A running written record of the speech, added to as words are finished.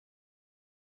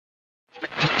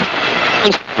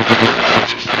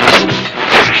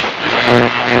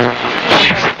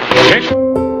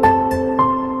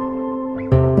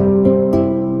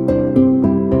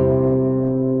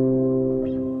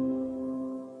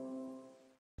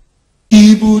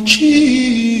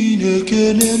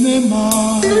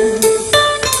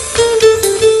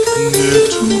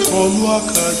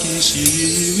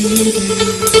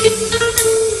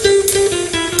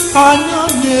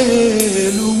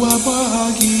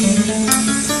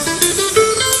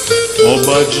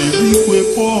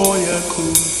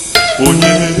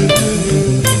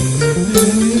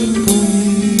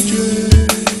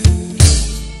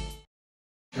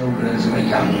Progress of a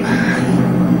young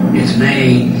man is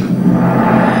made.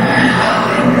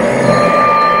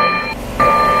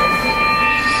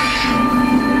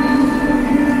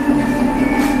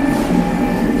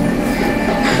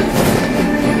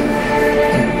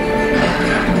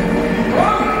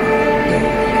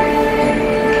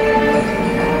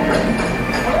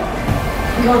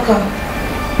 Amaka,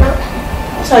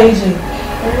 what are you doing?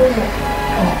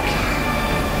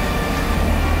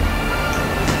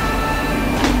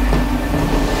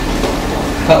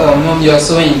 Mom, you're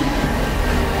sewing.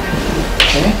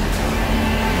 Okay?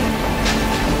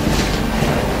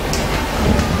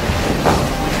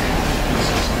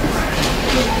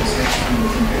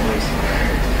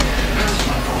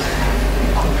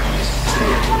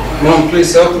 Mom,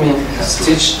 please help me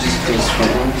stitch this piece for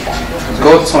me.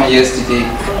 Got torn yesterday.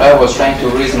 I was trying to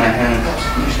raise my hand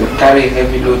to carry a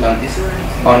heavy load on a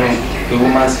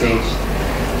woman's head.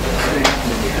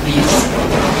 Please.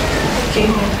 Okay.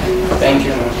 Thank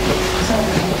you, Mom.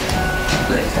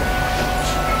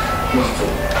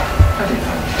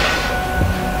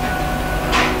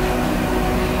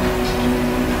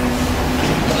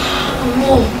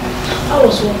 Mom, I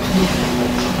was working.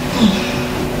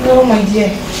 No, my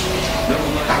dear.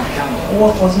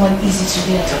 Work was not easy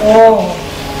today at all.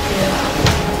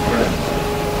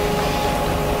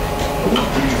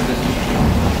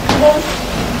 Mom,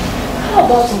 how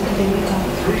about Uncle?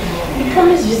 You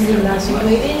promised visiting last week, but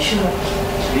you didn't show up.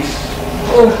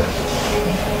 Oh.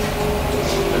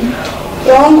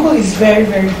 Your uncle is very,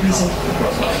 very busy.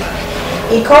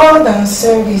 He called and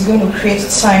said he's going to create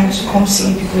time to come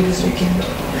see people this weekend.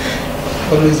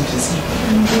 Always busy.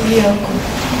 Busy uncle.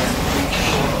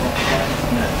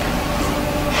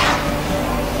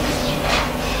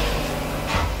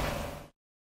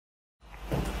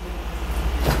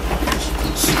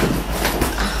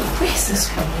 Where's this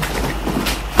one?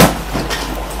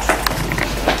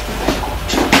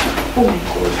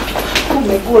 Oh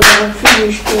my god, I'm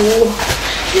finished. Oh.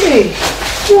 Hey,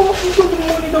 what the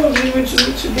money that was given to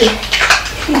me today?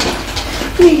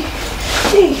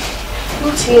 Hey,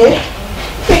 not here.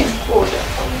 Thank God,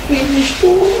 I'm finished.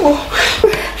 Oh.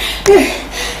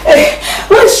 Hey,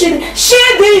 where's Chidi?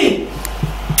 Chidi!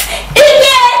 In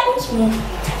there! What's wrong?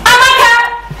 Amaka!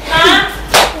 Huh?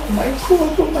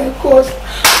 Oh my god.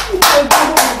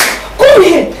 Come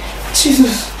here!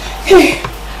 Jesus. Hey.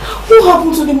 What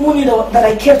happened to the money that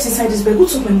I kept inside this bag? Who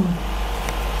took my money?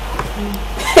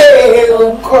 Hey,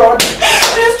 oh God.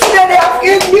 These children, they have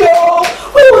killed me.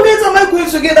 Where am I going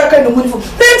to get that kind of money from?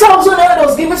 10,000 naira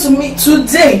was given to me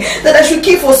today that I should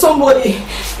keep for somebody.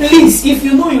 Please, if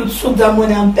you know you took that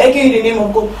money, I'm begging you in the name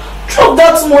of God, drop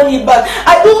that money back.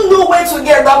 I don't know where to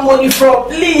get that money from.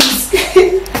 Please.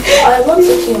 I won't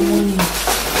take your money.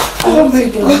 Oh my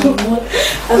God.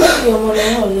 I won't take your money,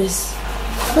 more or less.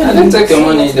 I didn't take your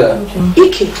money either.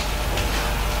 Ike,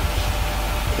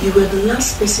 you were the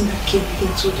last person that came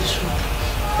into this room.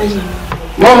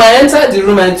 Mom, I entered the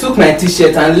room and took my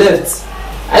t-shirt and left.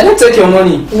 I didn't take your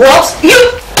money. What?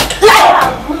 You liar!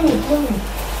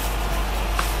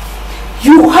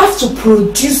 You have to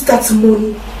produce that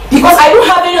money because I don't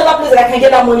have any other place that I can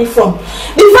get that money from.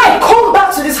 Before I come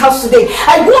back to this house today,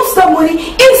 I want that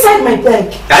money inside my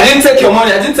bag. I didn't take your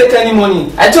money. I didn't take any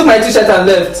money. I took my t-shirt and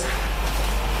left.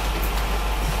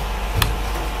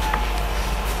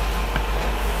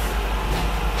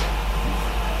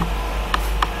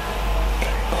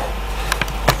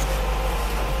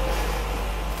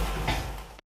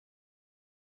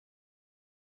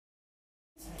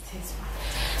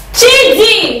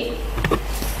 Chidi!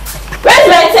 Where's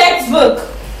my textbook?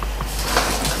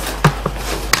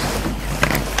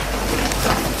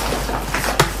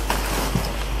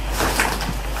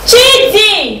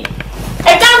 Chidi! I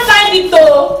can't find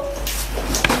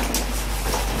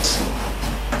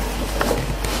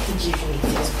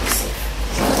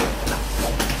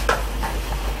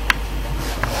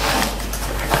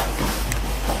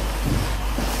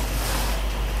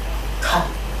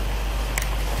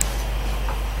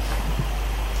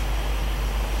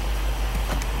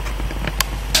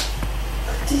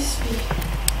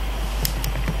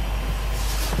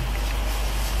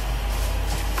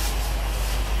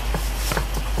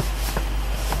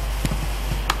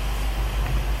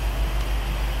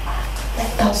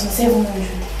 9,700.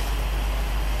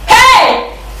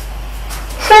 Hey!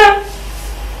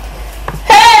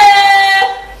 Hey!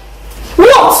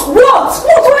 What?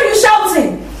 Why are you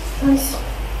shouting?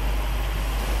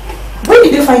 Where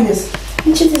did you find this?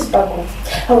 In Chidi's bag.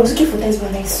 I was looking for this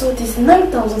and I saw this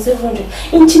 9,700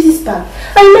 in Chidi's bag.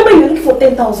 I remember you were looking for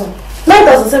 10,000.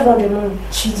 9,700 money.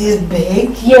 Chidi's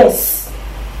bag? Yes.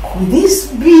 Could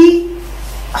this be...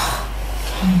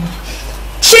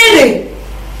 Chidi!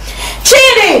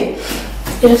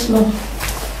 Yes, ma'am.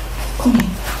 Come here.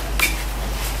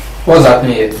 What's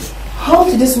happening here? How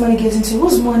did this money get into you?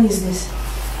 Whose money is this?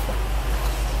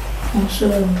 I'm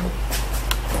sorry.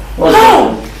 What's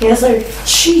How? Yes, sir.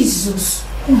 Jesus.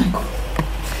 Oh my God.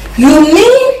 You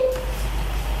mean?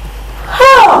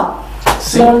 How?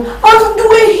 See? And the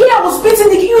way here I was beating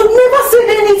the kid, you never said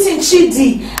anything, Chidi.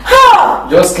 How?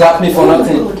 Just slap me for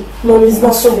nothing. God. Mom, it's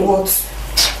not so What?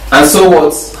 And so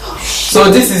what?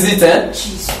 So this is it, eh?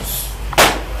 Jesus.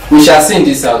 We shall see in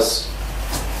this house.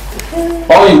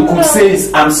 All you could say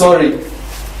is, I'm sorry.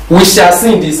 We shall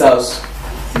see in this house.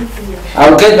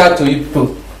 I'll get back to you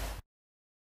people.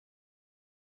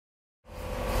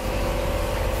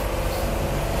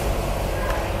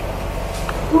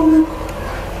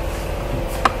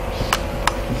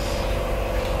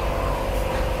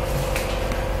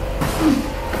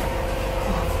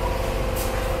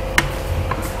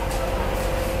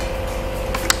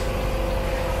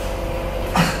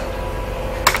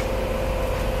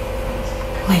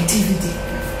 My DVD.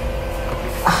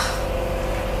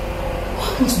 What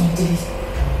happened to my DVD?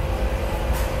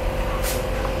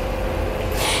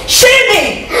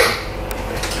 Shame!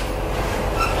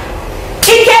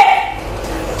 Ike!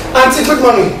 Auntie, good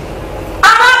morning.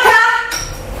 Amaka!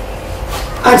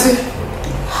 Auntie,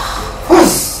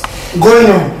 what's going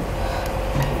on?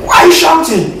 Why are you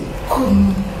shouting? Good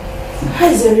morning. How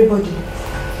is everybody?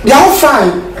 They are all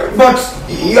fine, but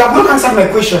you have not answered my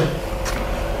question.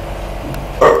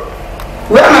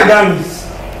 Where are my dummies?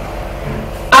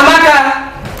 Amaka!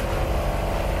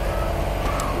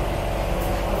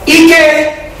 Ike!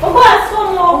 Oko has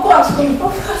come.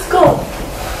 Let's go.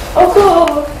 Oko.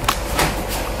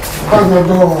 How's my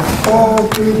door? Oh,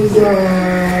 please.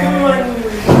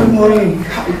 Good morning.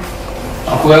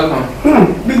 Welcome.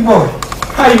 Big boy.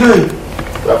 How you doing?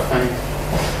 We're fine.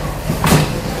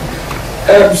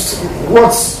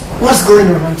 What's going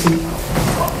on, Auntie?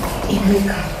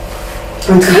 Emeka.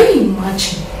 Auntie? Can you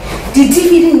imagine? The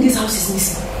DVD in this house is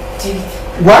missing. DVD.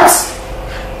 What?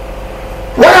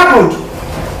 What happened?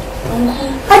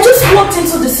 I just walked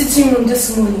into the sitting room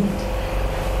this morning,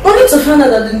 only to find out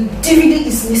that the DVD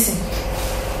is missing.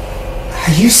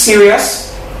 Are you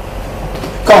serious?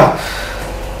 Come.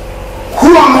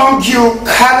 Who among you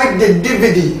carried the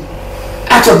DVD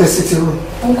out of the sitting room?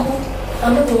 Uncle,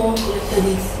 I'm not the one who collected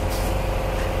it.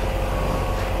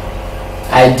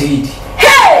 I did.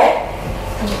 Hey!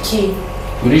 Okay.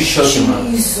 Will you shut your mouth?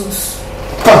 Jesus.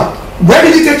 Come. Where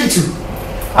did you take it to?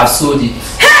 I sold it.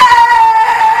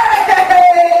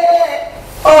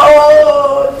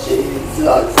 Oh,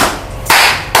 Jesus.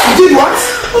 You did what?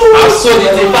 I sold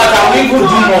it. In fact, I will even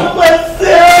do more.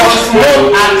 Because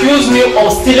mom accused me of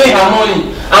stealing her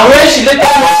money. And when she later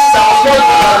noticed I was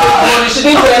not money, she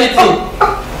didn't do anything.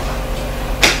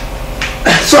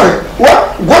 Sorry.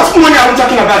 What money are we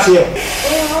talking about here?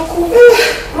 Uncle,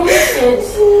 Mommy said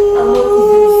I'm not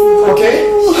the Okay.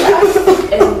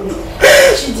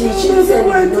 She said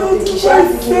nothing. She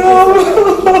asked me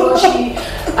because she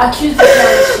accused me and she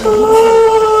hit me.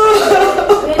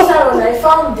 Later on, I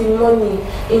found the money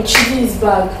in Chidi's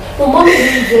bag. But Mommy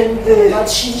didn't do anything, but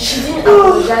she didn't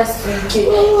apologize to Ike. She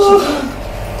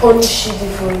didn't punish Chidi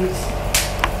for it.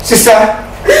 Sister,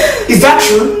 is that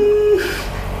true?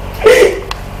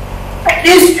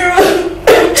 It's true.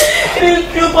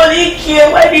 It's true, but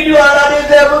why did you allow the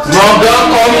devil to... Mom, don't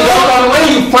call me. When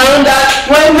you found that,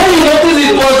 when you noticed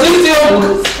it was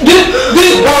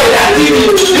this boy that did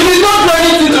it, you did not do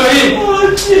anything to him. Oh,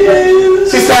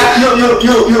 Jesus. Sister, you are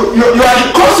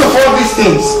the cause of all these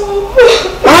things.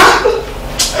 Huh?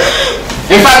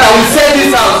 In fact, I will sell this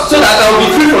house so that I will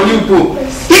be free from you people.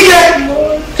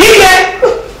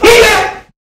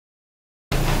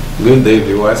 Good day,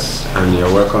 viewers, and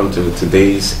you're welcome to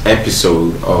today's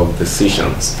episode of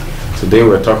Decisions. Today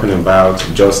we're talking about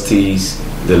Justice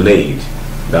Delayed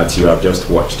that you have just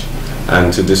watched.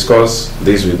 And to discuss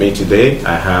this with me today,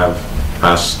 I have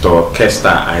Pastor Kester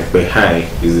Aikbehai.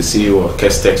 He's the CEO of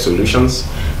Kestech Solutions,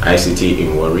 ICT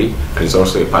in Warri, and he's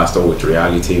also a pastor with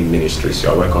Reality Ministries.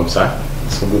 You're welcome, sir.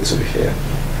 So good to be here.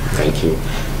 Thank you.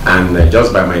 And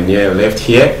just by my near left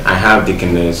here, I have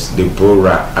Deaconess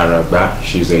Deborah Araba.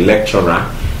 She's a lecturer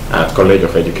at College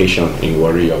of Education in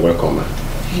Warri. You're welcome, ma'am.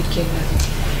 Thank you.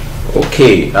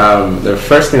 Okay, the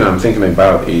first thing I'm thinking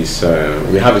about is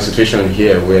we have a situation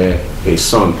here where a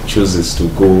son chooses to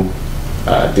go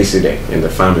dissident in the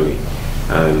family,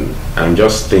 and I'm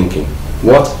just thinking,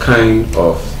 what kind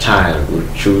of child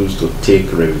would choose to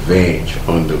take revenge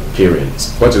on the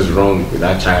parents? What is wrong with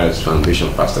that child's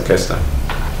foundation, Pastor Kester?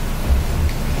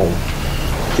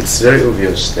 It's very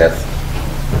obvious that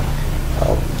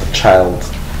the child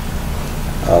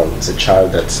is a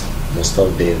child that must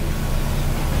have been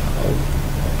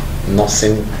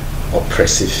nursing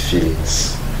oppressive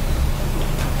feelings.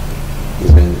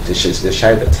 He's been the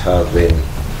child that have been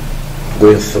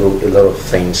going through a lot of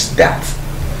things that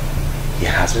he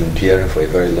has been bearing for a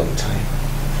very long time,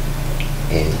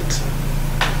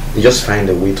 and he just find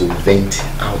a way to vent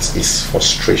out his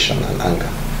frustration and anger.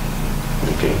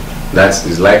 Okay,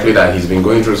 it's likely that he's been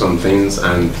going through some things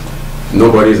and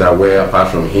nobody's aware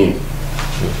apart from him.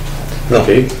 No.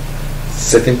 Okay.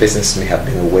 Certain persons may have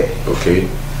been aware. Okay.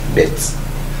 But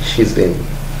he's been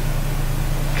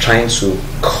trying to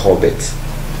curb it,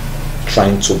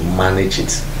 trying to manage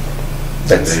it,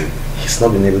 but he's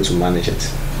not been able to manage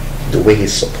it the way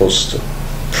he's supposed to,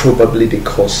 probably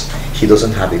because he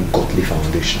doesn't have a godly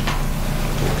foundation.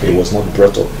 Okay. He was not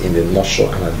brought up in the nurture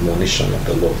and admonition of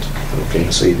the Lord.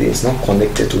 Okay. So he is not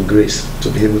connected to grace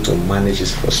to be able to manage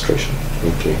his frustration.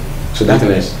 Okay. So that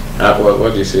is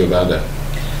what do you say about that?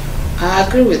 I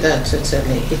agree with that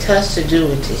totally. It has to do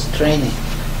with his training,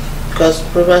 because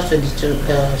Proverbs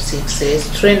 22:6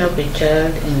 says, "Train up a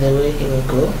child in the way he will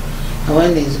go, and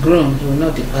when he is grown, he will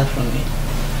not depart from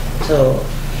it." So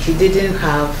he didn't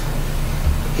have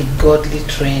a godly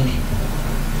training.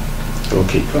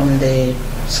 Okay. From the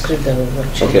script that we're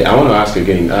watching. Okay, I want to ask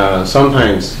again.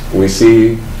 Sometimes we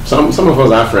see some of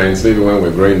us are friends. Maybe when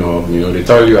we're growing up, they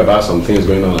tell you about some things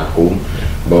going on at home,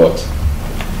 but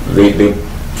they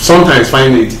sometimes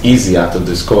find it easier to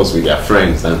discuss with their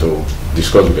friends than to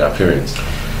discuss with their parents.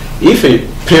 If a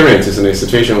parent is in a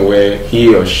situation where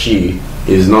he or she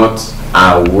is not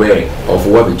aware of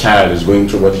what the child is going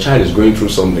through, but the child is going through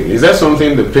something, is there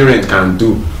something the parent can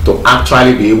do to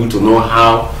actually be able to know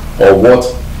how or what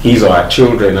his or her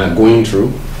children are going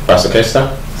through? Pastor Kester?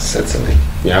 Certainly.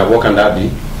 Yeah, what can that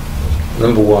be?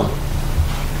 Number one,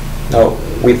 now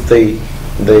with the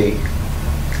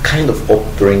kind of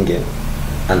upbringing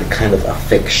and the kind of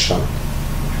affection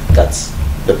that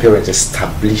the parent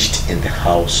established in the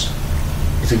house,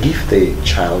 it will give the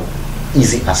child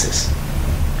easy access,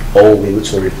 or be able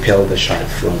to repel the child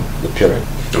from the parent.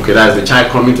 Okay, that's the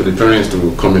child coming to the parents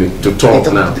to communicate, to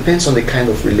talk now. It depends on the kind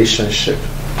of relationship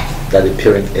that the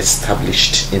parent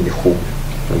established in the home.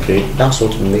 Okay. That's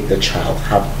what will make the child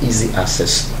have easy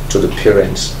access to the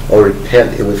parents, or repel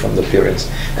away from the parents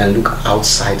and look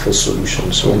outside for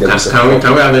solutions. When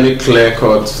can we have any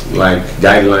clear-cut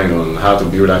guideline on how to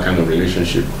build that kind of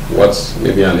relationship? What's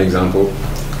maybe an example?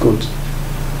 Good.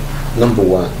 Number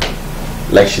one,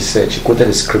 like she said, she quoted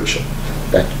the scripture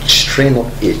that train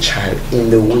up a child in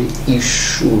the way he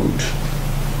should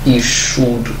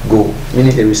go.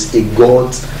 Meaning there is a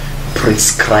God's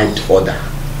prescribed order.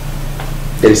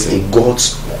 There is a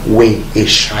God's way a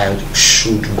child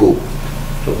should go.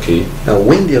 Okay. Now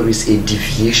when there is a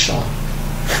deviation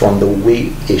from the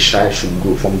way a child should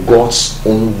go, from God's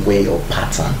own way or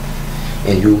pattern,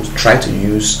 and you try to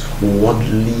use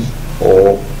worldly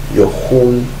or your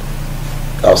own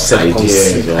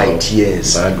self-conceived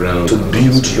ideas to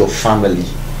build your family,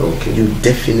 okay, you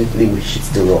definitely will hit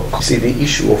the rock. You see, the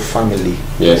issue of family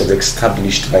was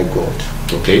established by God.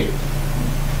 Okay.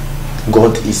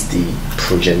 God is the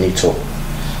progenitor.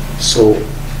 So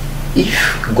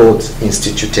if God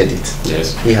instituted it,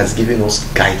 He has given us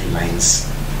guidelines,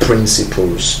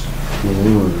 principles,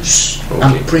 rules,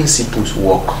 and principles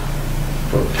work.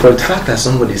 For the fact that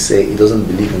somebody say he doesn't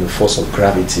believe in the force of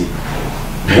gravity,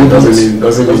 doesn't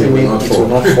mean it will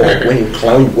not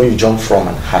fall when you jump from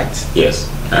and height. Yes,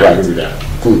 I agree with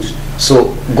that. Good.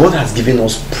 So God has given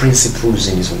us principles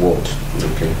in His word,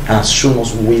 and has shown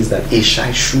us ways that a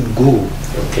child should go.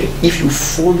 Okay. If you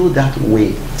follow that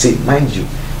way, see, mind you,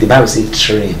 the Bible says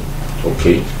train.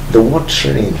 Okay. The word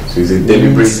train. So it's a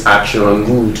deliberate action.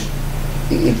 Good.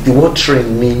 The word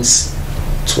train means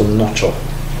to nurture.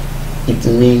 It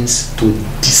means to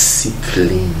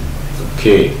discipline.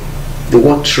 Okay. The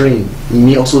word train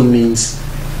also means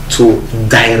to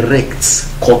direct,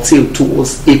 curtail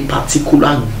towards a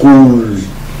particular goal.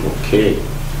 Okay.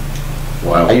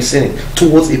 Wow. Are you saying it?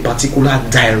 Towards a particular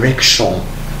direction.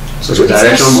 So the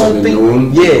direction must be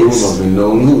known, the goal must be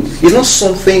known. It's not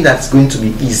something that's going to be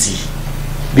easy,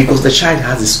 because the child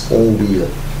has his own will.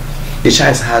 the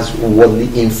child has worldly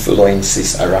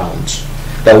influences around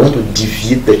that want to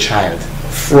deviate the child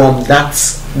from that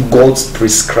God's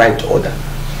prescribed order.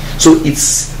 So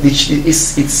it's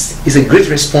a great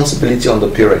responsibility on the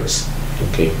parents,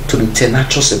 okay, to be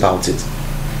tenacious about it,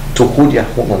 to hold their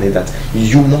hold on it, that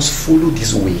you must follow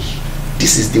this way.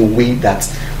 This is the way that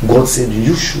God said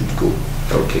you should go.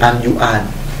 Okay. And you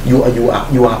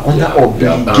are under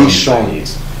obligation,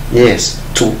 yes,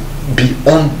 to be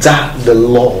under the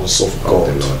laws of God,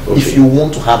 okay, if you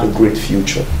want to have a great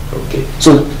future. Okay.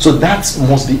 So that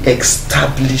must be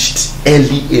established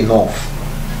early enough,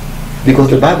 because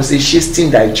the Bible says, chasten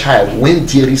thy child when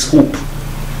there is hope.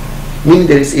 Meaning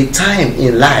there is a time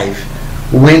in life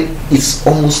when it's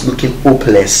almost looking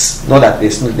hopeless, not that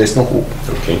there's no hope,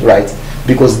 okay, right?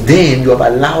 Because then you have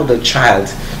allowed the child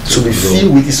to be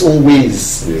filled with his own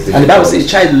ways, and the Bible says, a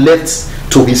child left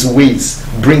to his ways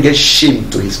bringeth shame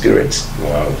to his parents.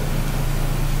 Wow.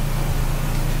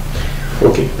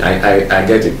 Okay, I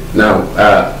get it. Now,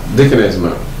 Deaconess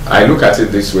Ma, I look at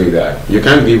it this way, that you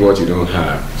can't give what you don't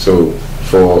have. So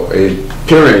for a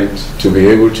parent to be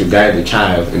able to guide the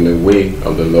child in the way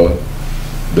of the Lord,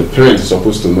 the parent is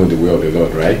supposed to know the way of the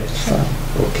Lord, right? Sure.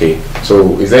 Okay.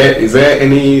 So is there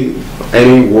any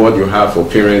word you have for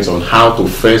parents on how to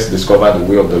first discover the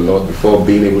way of the Lord before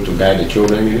being able to guide the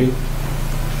children in it?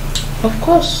 Of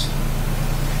course.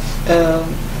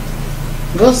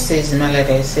 God says in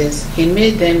Malachi, says, He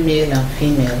made them male and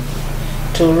female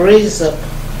to raise up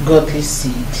godly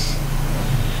seed.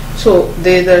 So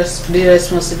the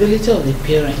responsibility of the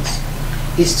parents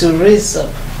is to raise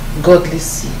up godly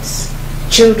seeds,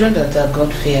 children that are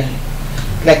God-fearing.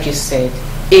 Like you said,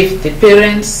 if the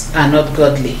parents are not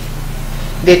godly,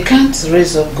 they can't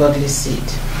raise up godly seed.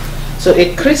 So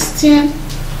a Christian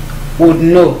would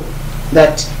know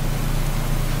that,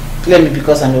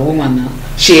 because I'm a woman now,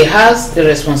 she has the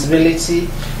responsibility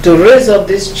to raise up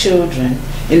these children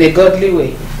in a godly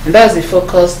way. And that's the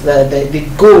focus, the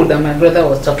goal that my brother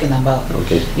was talking about.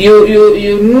 Okay.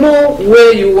 You know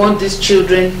where you want these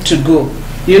children to go.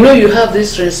 You know you have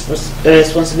this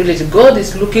responsibility. God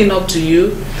is looking up to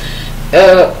you.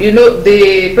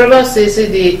 The proverb says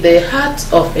the heart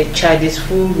of a child is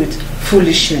full with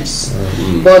foolishness,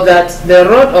 but that the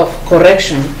rod of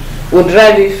correction will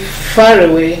drive it far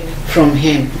away from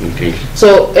him. Okay.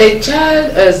 So a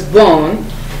child is born,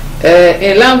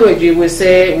 in language you will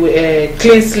say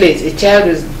clean slate. A child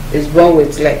is born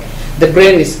with, like, the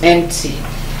brain is empty,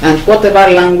 and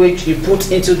whatever language you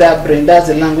put into that brain, that's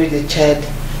the language the child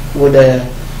would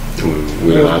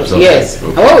absorb. Yes. Okay.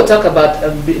 And when we talk about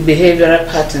behavioral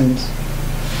patterns,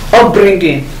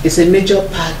 upbringing is a major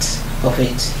part of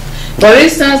it. For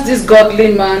instance, this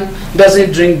godly man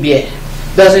doesn't drink beer,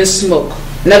 doesn't smoke,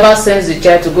 never sends the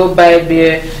child to go buy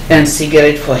beer and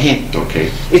cigarette for him.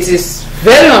 Okay. It is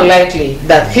very unlikely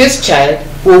that his child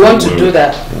will want to do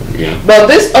that. Yeah. But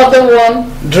this other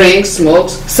one drinks,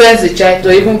 smokes, sends the child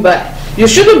to even buy. You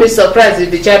shouldn't be surprised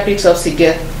if the child picks up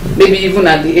cigarette, maybe even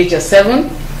at the age of 7,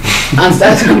 and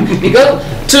starts, because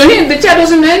to him the child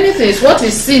doesn't know anything. It's what he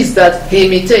sees that he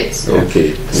imitates.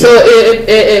 Okay. So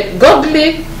a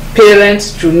godly parent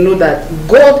should know that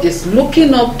God is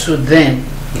looking up to them,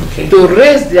 okay, to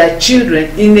raise their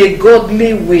children in a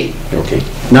godly way. Okay.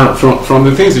 Now, from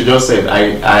the things you just said,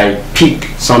 I pick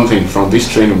something from this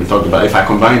training we talked about. If I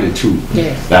combine the two,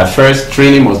 yes, that first,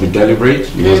 training must be deliberate.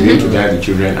 You must be able to guide the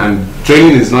children, and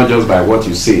training is not just by what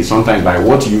you say. Sometimes by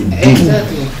what you do.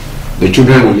 Exactly. The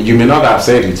children you may not have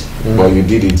said it, but you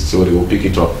did it, so they will pick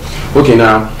it up. Okay.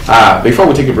 Now, before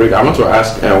we take a break, I want to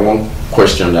ask one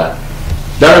question. That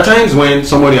there are times when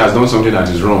somebody has done something that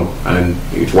is wrong and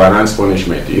it warrants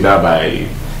punishment, either by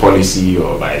policy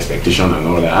or by expectation and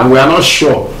all that, and we are not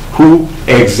sure who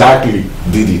exactly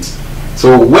did it.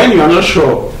 So when you are not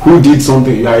sure who did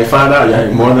something, you are a father, you are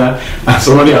a mother, and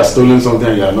somebody has stolen something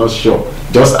and you are not sure,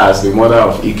 just as the mother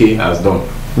of Ike has done,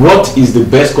 what is the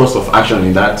best course of action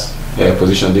in that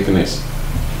position, Deaconess?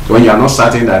 When you are not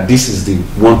certain that this is the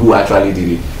one who actually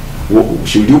did it,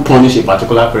 should you punish a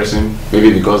particular person,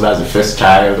 maybe because that's the first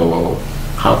child, or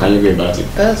how can you go about it?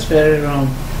 That's very wrong.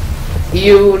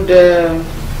 You would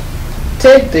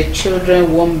take the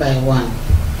children one by one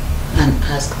and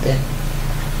ask them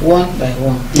one by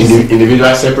one.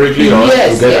 Individually, separately, or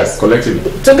yes, together, yes,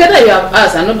 collectively? Together you have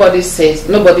asked, and nobody says,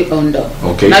 nobody owned up.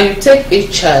 Okay. Now you take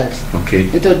each child, okay,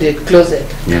 into the closet,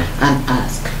 yeah, and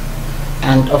ask.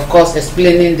 And of course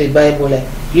explaining the Bible, like,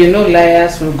 you know,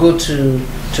 liars will go to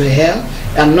hell.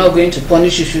 I'm not going to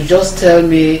punish you. You should just tell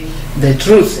me the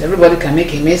truth. Everybody can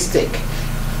make a mistake.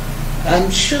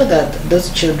 I'm sure that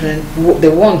those children,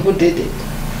 the one who did it,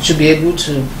 should be able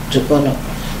to own up.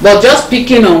 But just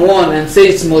picking on one and say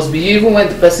it must be you, even when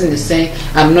the person is saying,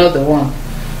 I'm not the one.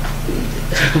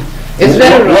 It's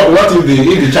very wrong. What if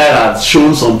the child has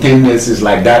shown some tendencies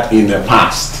like that in the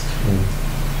past?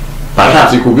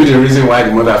 Perhaps it could be the reason why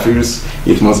the mother feels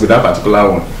it must be that particular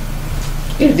one.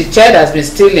 If the child has been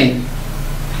stealing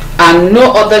and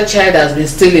no other child has been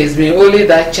stealing, it's been only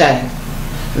that child,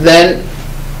 then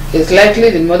it's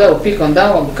likely the mother will pick on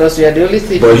that one because you are the only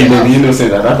thief. But he may be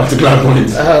innocent at that particular point.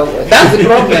 That's the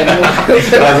problem.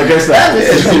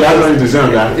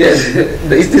 Yes,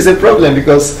 it is a problem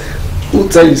because who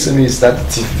tell you something is that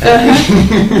thief?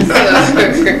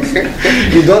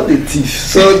 You don't the thief.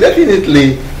 So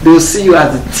definitely they will see you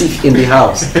as the thief in the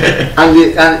house. And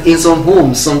in some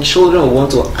homes, some children will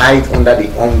want to hide under the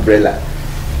umbrella.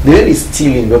 They may be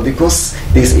stealing, but because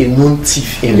there's a known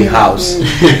thief in the house,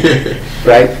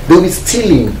 right? They'll be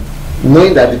stealing,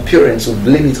 knowing that the parents will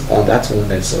blame it on that one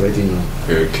that's already known.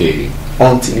 Okay.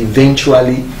 Until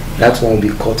eventually that one will be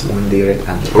caught one day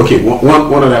red-handed. Okay,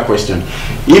 one other question.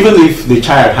 Even if the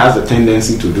child has a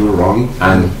tendency to do wrong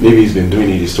and maybe he's been doing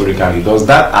it historically, does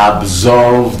that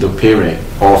absolve the parent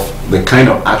of the kind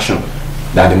of action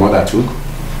that the mother took?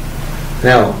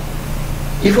 Now,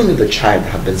 even if the child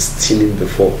had been stealing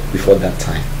before that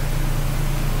time,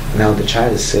 now the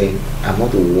child is saying, I'm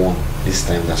not the one this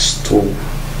time that stole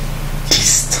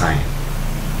this time.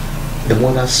 The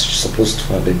mother's supposed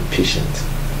to have been patient.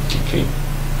 Okay.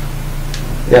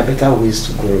 There are better ways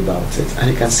to go about it. And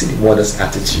you can see the mother's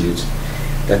attitude,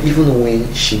 that even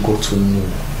when she got to know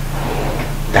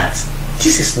that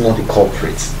this is not the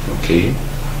culprit, okay,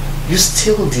 you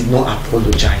still did not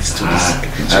apologize to this.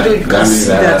 So you can see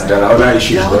that there are other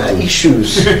issues. There are other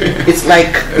issues. It's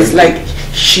like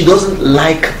she doesn't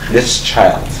like this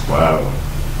child. Wow.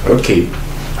 Okay.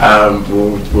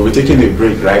 We'll be taking a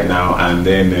break right now, and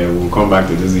then we'll come back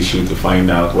to this issue to find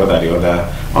out what are the other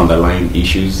underlying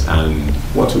issues and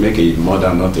what to make a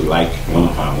mother not to like one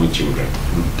of her own children.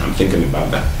 I'm thinking about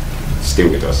that. Stay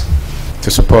with us. To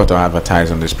support or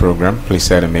advertise on this program, please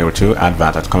send a mail to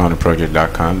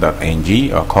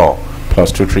advert@ColonyProject.com.ng or call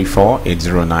 +234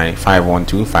 809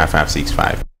 512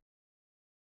 5565.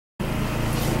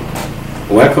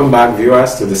 Welcome back,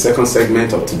 viewers, to the second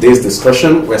segment of today's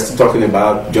discussion. We're still talking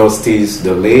about justice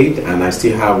delayed, and I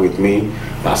still have with me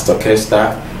Pastor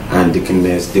Kester and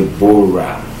Deaconess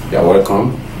Deborah. You're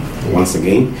welcome once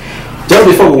again. Just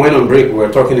before we went on break, we were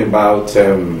talking about a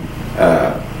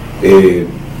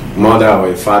mother or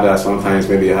a father sometimes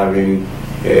maybe having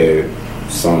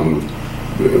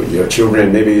your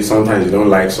children, maybe sometimes you don't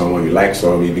like someone, you like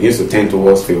someone, it begins to tend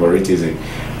towards favoritism.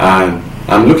 And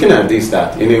I'm looking at this,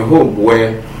 that in a home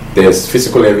where there's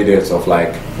physical evidence of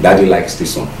like, daddy likes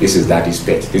this one, this is daddy's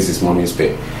pet, this is mommy's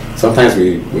pet. Sometimes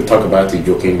we talk about it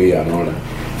jokingly and all that.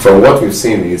 From what we've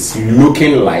seen, it's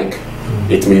looking like,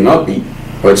 it may not be,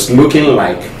 but it's looking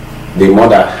like the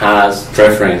mother has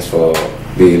preference for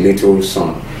the little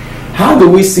son. How do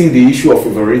we see the issue of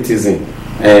favoritism,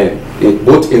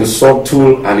 both in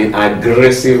subtle and in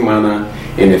aggressive manner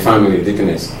in the family,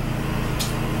 Deaconess?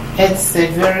 It's a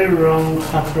very wrong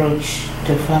approach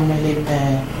to family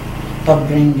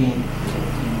upbringing.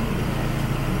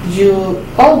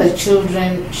 All the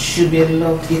children should be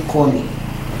loved equally.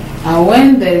 And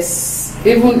when there's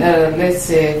even, let's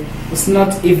say, it's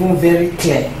not even very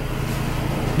clear,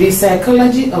 the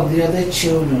psychology of the other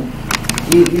children,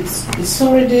 it's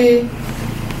already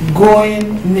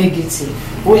going negative.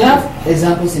 We have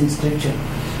examples in scripture.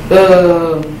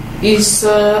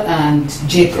 Esau and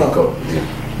Jacob.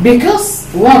 Because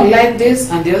one liked this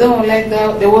and the other one liked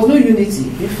that, there was no unity.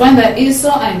 You find that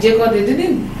Esau and Jacob, they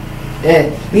didn't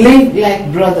live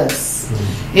like brothers.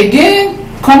 Again,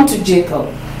 come to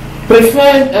Jacob,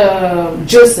 preferred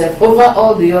Joseph over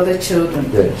all the other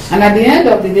children. Yes. And at the end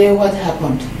of the day, what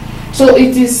happened? So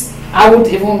it is, I would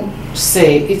even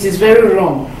say, it is very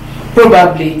wrong,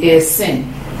 probably a sin,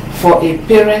 for a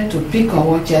parent to pick on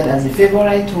one child as a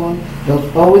favorite one,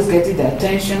 they'll always getting the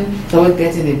attention, always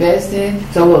getting the best thing,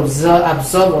 so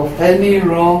absorb of any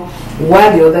wrong,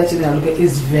 while the other children are looking,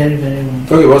 is very, very wrong.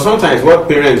 Okay, well sometimes what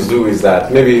parents do is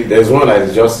that maybe there's one that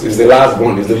is the last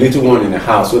one, is the little one in the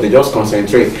house, so they just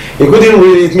concentrate.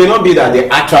 It may not be that they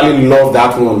actually love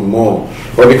that one more,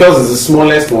 but because it's the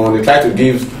smallest one, they try to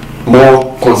give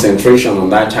more concentration on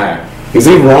that child. Is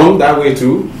it wrong that way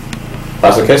too,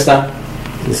 Pastor Kester?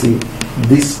 You see,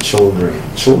 these children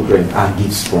are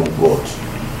gifts from God,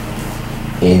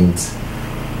 and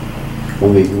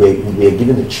when we are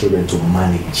given the children to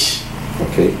manage,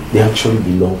 okay, they actually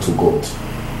belong to God.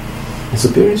 And so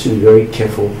parents should be very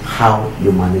careful how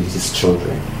you manage these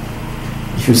children.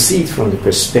 If you see it from the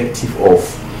perspective of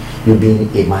you being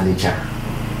a manager,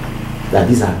 that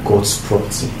these are God's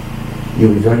property,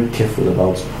 you'll be very careful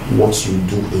about what you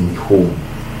do in the home.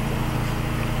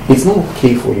 It's not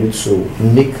okay for you to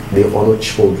make the other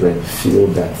children feel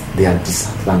that they are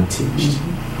disadvantaged.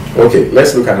 Okay,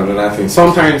 let's look at another thing.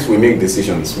 Sometimes we make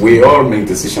decisions. We all make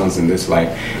decisions in this life.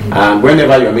 And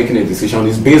whenever you're making a decision,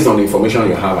 it's based on the information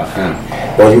you have at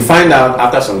hand. But you find out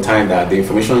after some time that the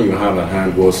information you have at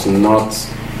hand was not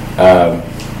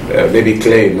maybe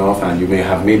clear enough, and you may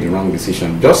have made the wrong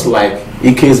decision. Just like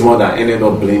Ike's mother ended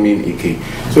up blaming Ike.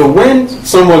 So when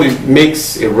somebody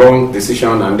makes a wrong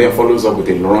decision and then follows up with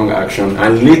a wrong action,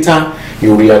 and later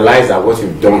you realize that what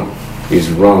you've done is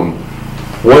wrong,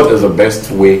 what is the best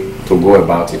way to go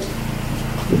about it?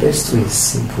 The best way is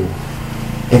simple.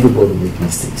 Everybody makes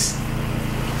mistakes.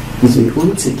 It will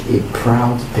only take a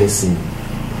proud person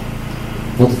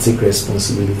not to take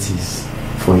responsibilities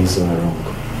for his or her wrong.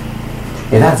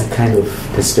 And that's the kind of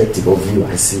perspective of view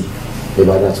I see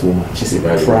about that woman. She's a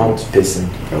proud person.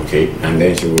 Okay, and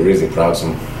then she will raise a proud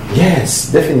son. Yes,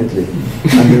 definitely.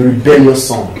 And a rebellious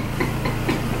son.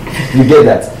 You get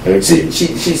that? Okay.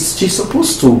 She's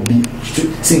supposed to be.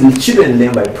 See, the children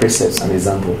learn by precepts and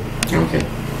example. Okay.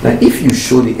 Now, if you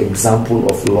show the example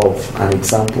of love, an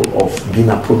example of being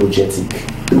apologetic,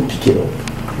 they'll pick it up.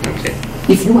 Okay.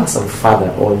 If you as a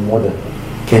father or a mother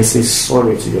can say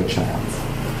sorry to your child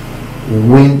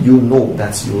when you know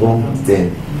that you wronged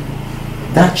them,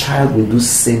 that child will do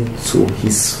same to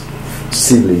his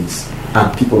siblings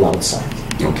and people outside.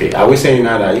 Okay. Are we saying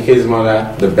now that Ike's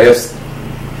mother, the best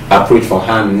approach for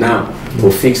her now to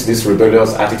fix this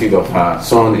rebellious attitude of her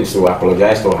son is to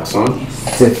apologize to her son?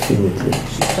 Definitely.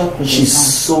 She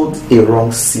sowed a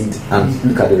wrong seed, and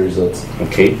look at the result.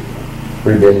 Okay.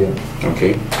 Rebellion.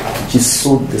 Okay. She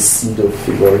sowed the seed of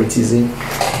favoritism,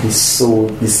 she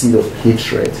sowed the seed of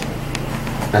hatred,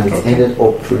 and it ended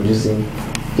up producing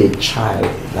a child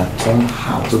that turned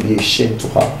out to be a shame to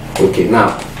her. Okay,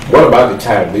 now what about the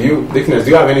child? Do you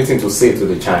have anything to say to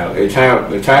the child? The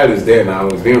child is there now,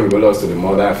 is being rebellious to the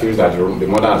mother, feels that the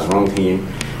mother has wronged him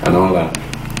and all that.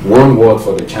 One word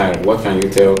for the child. What can you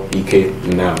tell Ike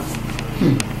now?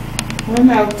 When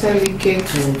I will tell Ike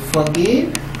to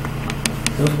forgive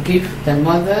the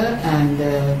mother and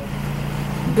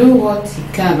do what he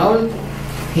can, all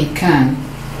he can,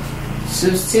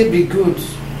 to still be good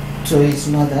to his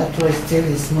mother, to still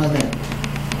his mother.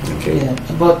 Okay. Yeah,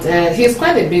 but he's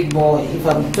quite a big boy. If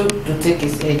I'm to take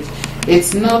his age,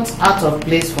 it's not out of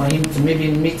place for him to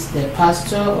maybe meet the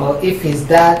pastor, or if his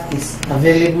dad is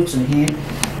available to him,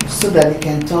 so that he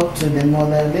can talk to the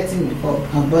mother, let him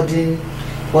unburden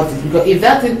what is, because if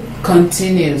that thing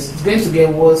continues, it's going to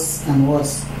get worse and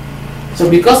worse. So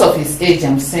because of his age,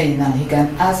 I'm saying now, he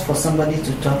can ask for somebody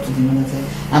to talk to the mother. Say,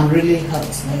 I'm really hurt.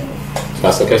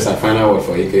 Pastor Kesa, final word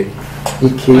for Ike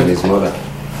and his mother.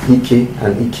 Ike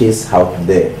and Ike's help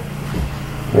there.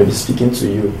 I'll be speaking to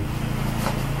you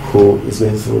who is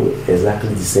going through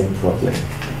exactly the same problem.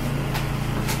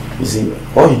 You see,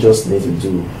 all you just need to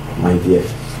do, my dear,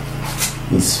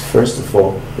 is first of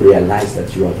all realize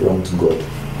that you have wronged God.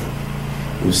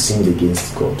 You sinned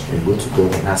against God, and go to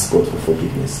God and ask God for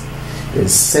forgiveness. Then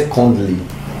secondly,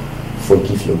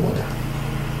 forgive your mother.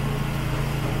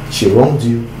 She wronged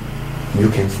you,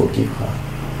 you can forgive her.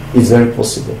 It's very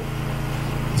possible.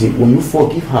 See, when you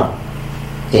forgive her,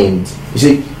 and you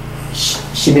see,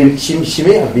 she may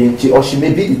have been, or she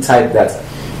may be the type that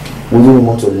wouldn't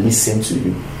want to listen to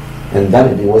you, and that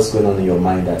may be what's going on in your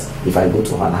mind. That if I go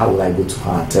to her, how will I go to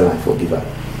her and tell her I forgive her?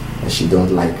 And she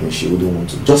don't like me, she wouldn't want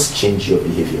to. Just change your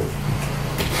behavior.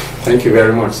 Thank you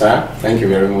very much, sir. Thank you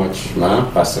very much, Ma,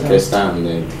 Pastor Kesta, and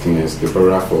the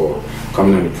program for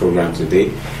coming on the program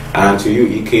today. And to you,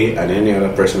 Ike, and any other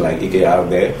person like Ike out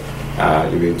there,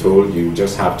 you've been told you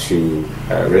just have to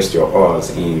rest your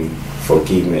oars in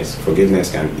forgiveness.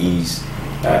 Forgiveness can ease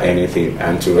anything.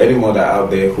 And to any mother out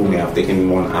there who may have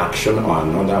taken one action or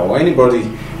another, or anybody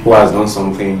who has done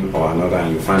something or another,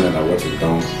 and you find out that what you've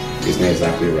done is not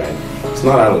exactly right, it's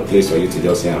not out of place for you to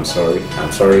just say, I'm sorry.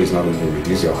 I'm sorry is not going to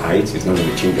reduce your height, it's not going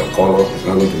to change your color, it's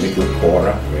not going to make you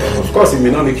poorer. Of course, it may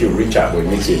not make you richer, but it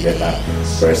makes you a better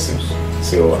person.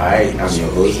 So I am your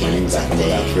host. My name is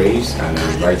Amaka Praise, and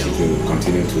I invite you to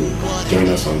continue to join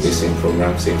us on this same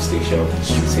program, same station,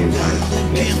 same time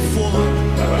next week.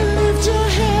 Bye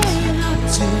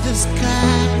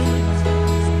bye.